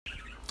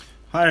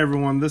Hi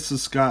everyone, this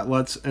is Scott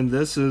Lutz, and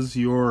this is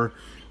your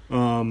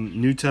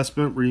New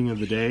Testament reading of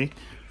the day.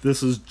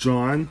 This is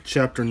John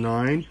chapter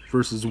 9,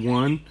 verses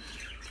 1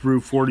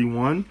 through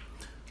 41.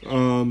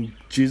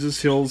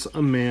 Jesus heals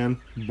a man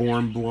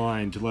born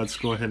blind. Let's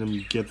go ahead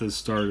and get this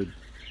started.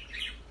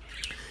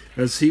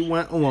 As he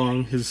went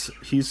along,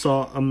 he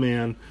saw a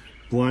man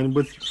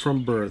blind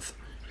from birth.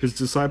 His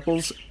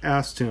disciples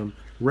asked him,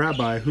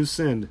 "Rabbi, who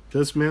sinned,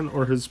 this man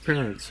or his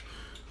parents,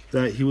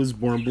 that he was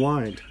born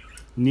blind?"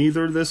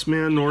 "Neither this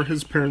man nor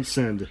his parents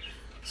sinned,"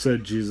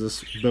 said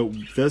Jesus, "but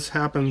this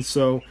happened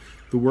so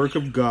the work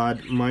of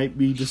God might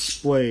be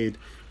displayed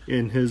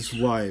in his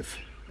life.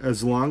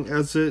 As long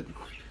as it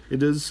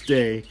is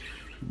day,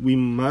 we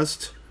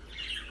must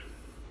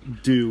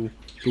do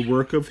the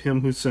work of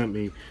him who sent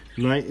me.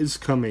 Night is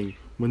coming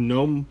when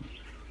no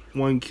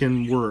one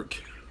can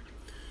work.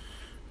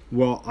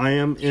 While I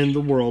am in the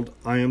world,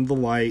 I am the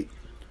light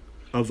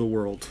of the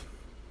world."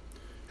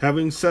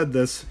 Having said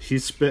this, he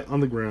spit on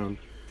the ground,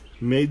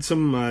 made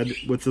some mud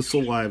with the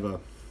saliva,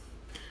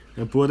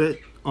 and put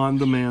it on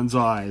the man's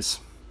eyes.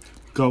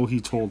 "Go," he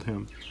told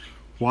him.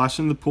 "Wash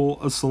in the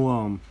pool of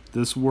Siloam."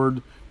 This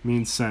word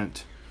means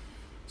sent.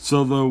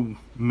 So the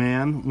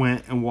man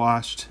went and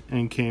washed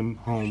and came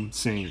home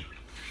seeing.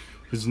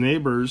 His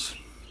neighbors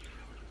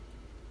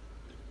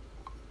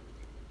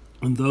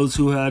and those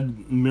who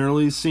had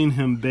merely seen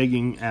him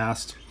begging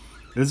asked,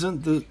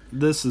 "Isn't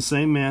this the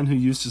same man who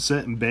used to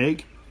sit and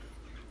beg?"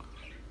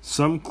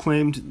 Some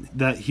claimed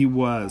that he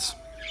was.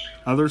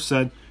 Others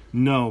said,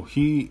 "No,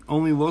 he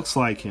only looks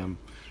like him."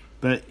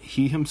 But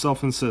he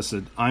himself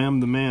insisted, "I am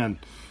the man."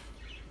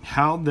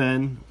 "How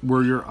then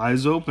were your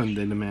eyes opened?"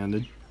 they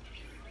demanded.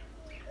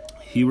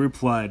 He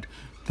replied,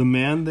 "The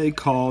man they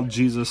called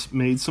Jesus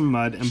made some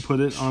mud and put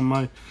it on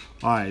my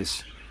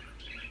eyes.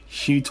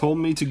 He told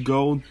me to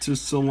go to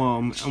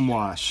Siloam and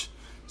wash.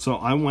 So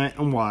I went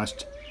and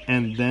washed,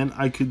 and then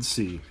I could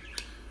see."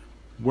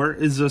 "Where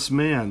is this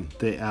man?"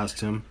 they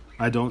asked him.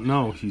 "I don't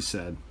know," he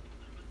said.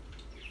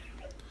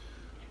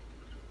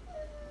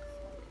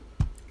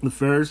 The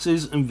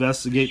Pharisees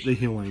investigate the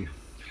healing.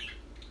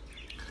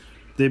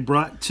 They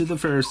brought to the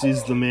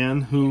Pharisees the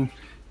man who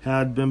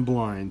had been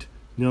blind.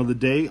 Now the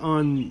day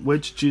on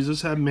which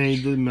Jesus had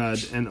made the mud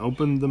and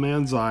opened the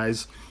man's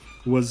eyes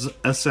was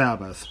a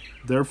Sabbath.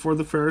 Therefore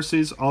the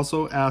Pharisees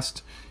also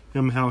asked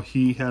him how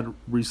he had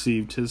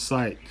received his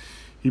sight.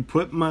 "He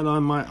put mud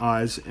on my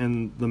eyes,"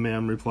 and the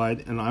man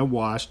replied, "and I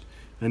washed,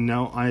 and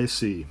now I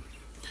see."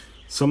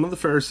 Some of the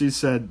Pharisees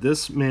said,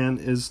 "This man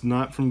is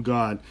not from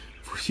God,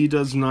 for he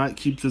does not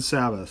keep the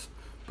Sabbath."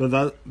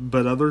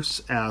 But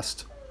others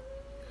asked,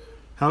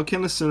 "How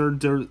can a sinner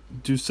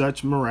do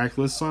such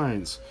miraculous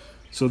signs?"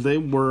 So they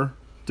were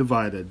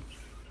divided.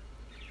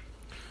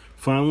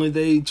 Finally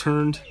they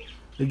turned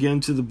again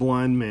to the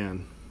blind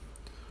man.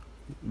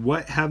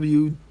 "What have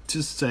you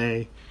to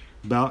say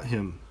about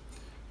him?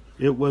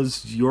 It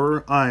was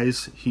your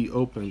eyes he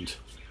opened."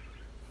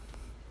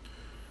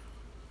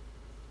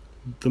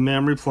 The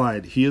man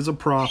replied, "He is a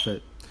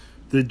prophet."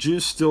 The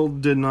Jews still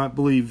did not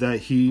believe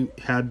that he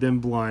had been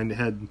blind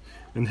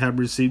and had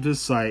received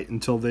his sight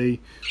until they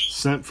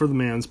sent for the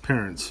man's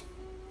parents.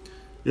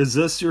 "Is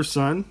this your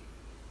son?"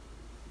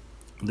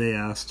 they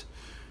asked.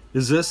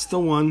 "Is this the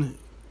one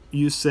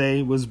you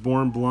say was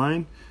born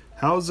blind?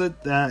 How is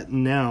it that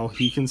now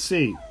he can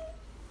see?"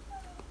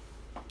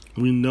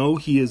 "We know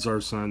he is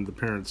our son," the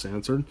parents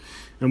answered,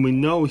 "and we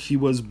know he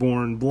was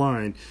born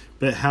blind,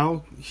 but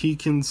how he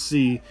can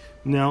see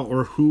now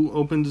or who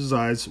opened his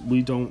eyes,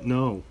 we don't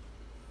know.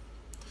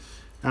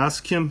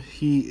 Ask him,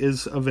 he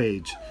is of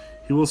age.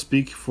 He will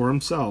speak for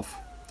himself."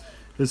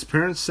 His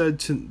parents said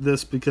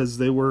this because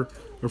they were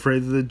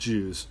afraid of the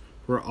Jews,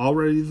 for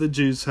already the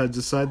Jews had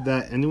decided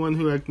that anyone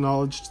who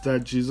acknowledged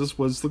that Jesus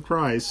was the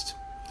Christ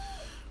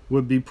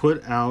would be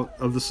put out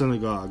of the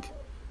synagogue.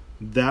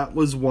 That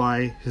was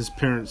why his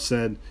parents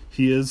said,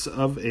 "He is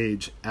of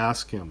age,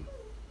 ask him."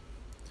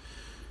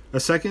 A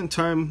second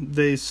time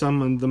they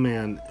summoned the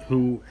man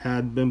who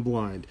had been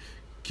blind.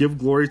 "Give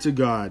glory to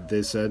God,"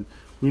 they said.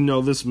 "We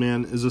know this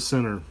man is a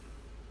sinner."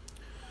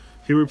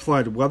 He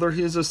replied, "Whether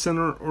he is a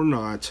sinner or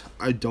not,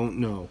 I don't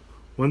know.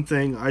 One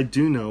thing I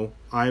do know,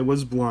 I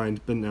was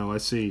blind, but now I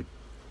see."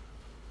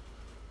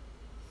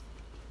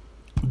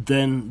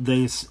 Then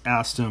they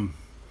asked him,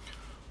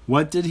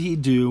 "What did he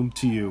do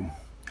to you?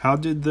 How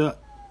did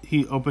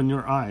he open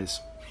your eyes?"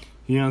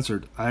 He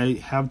answered,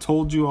 "I have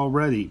told you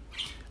already,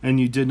 and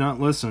you did not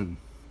listen.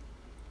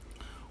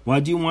 Why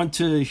do you want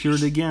to hear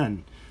it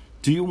again?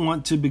 Do you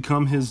want to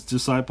become his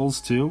disciples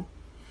too?"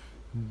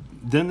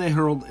 Then they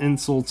hurled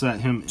insults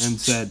at him and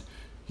said,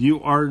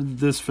 "You are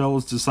this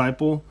fellow's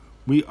disciple?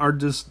 We are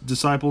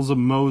disciples of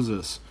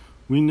Moses.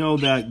 We know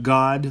that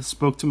God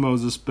spoke to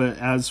Moses, but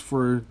as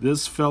for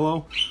this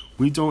fellow,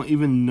 we don't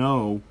even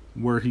know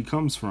where he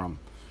comes from."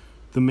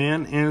 The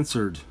man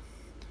answered,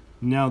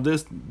 "Now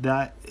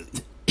that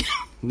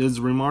is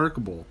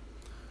remarkable.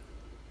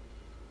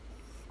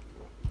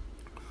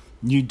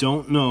 You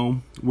don't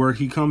know where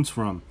he comes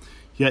from,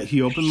 yet he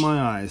opened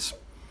my eyes.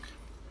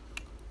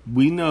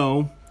 We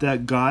know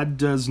that God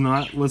does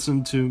not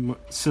listen to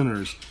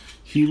sinners.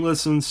 He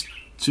listens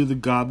to the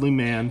godly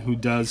man who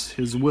does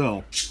his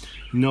will.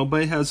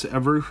 Nobody has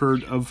ever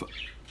heard of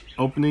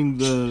opening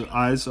the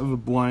eyes of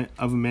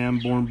a man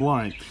born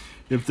blind.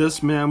 If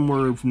this man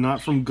were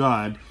not from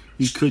God,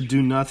 he could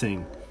do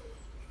nothing.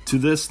 To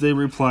this they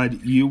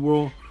replied, You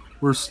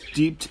were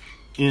steeped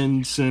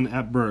in sin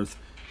at birth.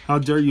 How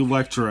dare you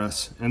lecture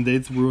us? And they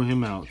threw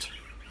him out.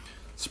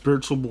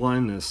 Spiritual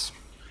blindness.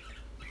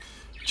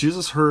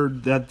 Jesus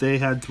heard that they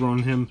had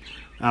thrown him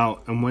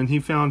out, and when he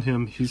found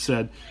him, he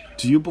said,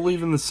 Do you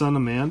believe in the Son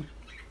of Man?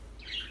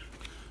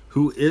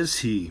 Who is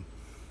he?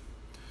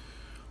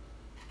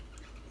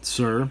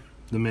 Sir,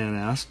 the man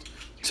asked,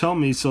 tell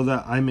me so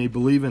that I may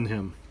believe in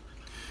him.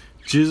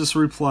 Jesus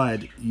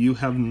replied, You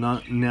have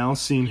not now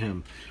seen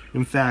him.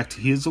 In fact,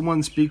 he is the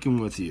one speaking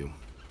with you.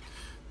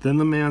 Then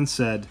the man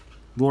said,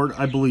 Lord,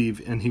 I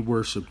believe, and he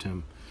worshipped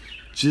him.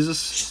 Jesus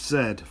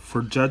said,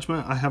 For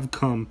judgment I have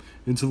come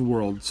into the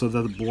world, so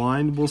that the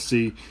blind will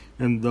see,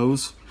 and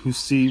those who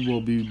see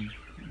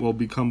will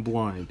become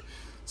blind.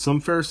 Some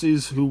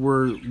Pharisees who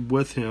were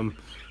with him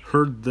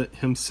heard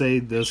him say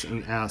this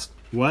and asked,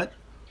 What?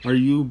 Are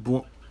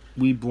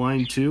we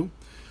blind too?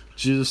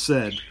 Jesus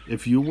said,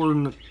 If you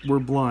were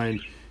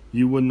blind,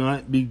 you would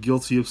not be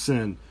guilty of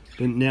sin.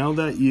 But now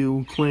that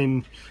you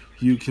claim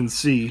you can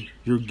see,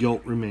 your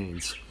guilt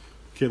remains.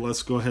 Okay,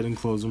 let's go ahead and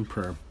close in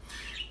prayer.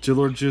 Dear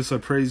Lord Jesus, I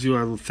praise you.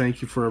 I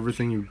thank you for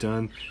everything you've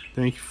done.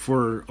 Thank you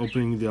for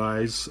opening the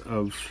eyes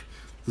of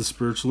the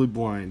spiritually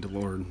blind,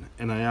 Lord.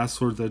 And I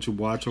ask, Lord, that you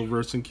watch over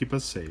us and keep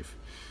us safe.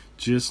 In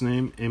Jesus'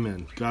 name,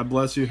 amen. God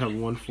bless you. Have a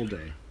wonderful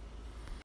day.